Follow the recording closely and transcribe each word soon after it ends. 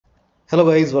Hello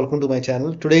guys, welcome to my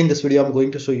channel. Today in this video I'm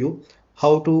going to show you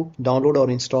how to download or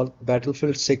install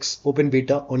Battlefield 6 Open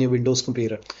Beta on your Windows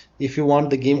computer. If you want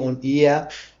the game on EA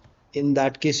app, in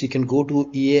that case you can go to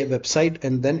EA website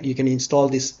and then you can install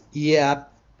this EA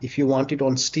app. If you want it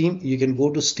on Steam, you can go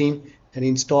to Steam and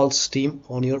install Steam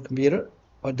on your computer.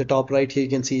 At the top right here you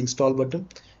can see install button.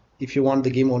 If you want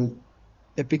the game on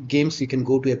Epic Games, you can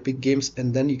go to Epic Games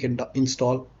and then you can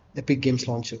install Epic Games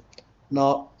Launcher.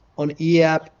 Now on EA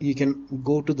app, you can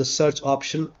go to the search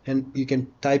option and you can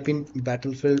type in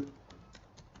Battlefield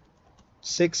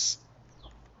 6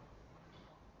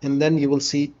 and then you will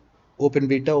see Open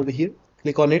Beta over here.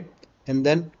 Click on it and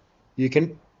then you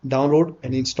can download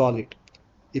and install it.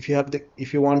 If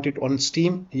you want it on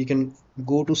Steam, you can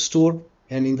go to store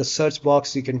and in the search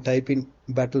box you can type in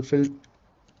Battlefield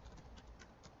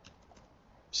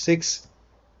 6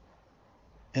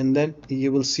 and then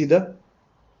you will see the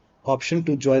option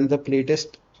to join the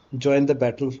playtest, join the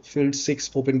Battlefield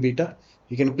 6 Open Beta.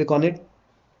 You can click on it.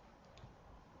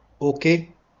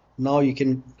 Okay, now you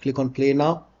can click on play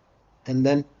now and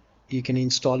then you can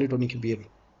install it on your computer.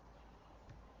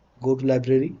 Go to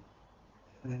library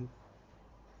and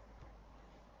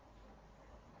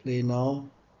play now.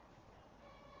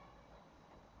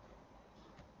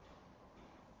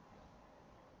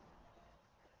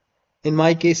 In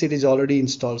my case it is already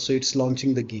installed, so it's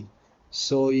launching the game,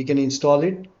 so you can install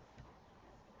it.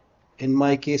 In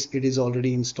my case it is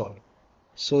already installed,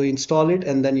 so install it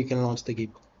and then you can launch the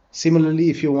game. Similarly,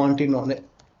 if you want it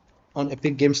on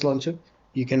Epic Games Launcher,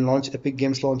 you can launch Epic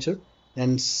Games Launcher,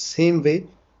 and same way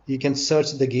you can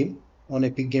search the game on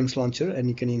Epic Games Launcher and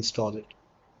you can install it.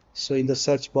 So in the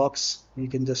search box you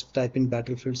can just type in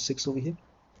Battlefield 6 over here,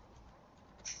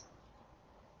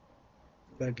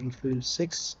 Battlefield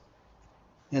 6,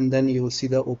 and then you will see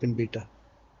the Open Beta.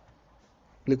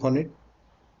 Click on it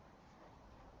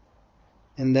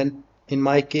and then in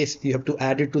my case you have to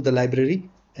add it to the library,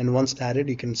 and once added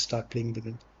you can start playing the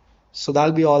game. So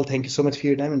that'll be all. Thank you so much for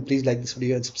your time, and please like this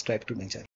video and subscribe to my channel.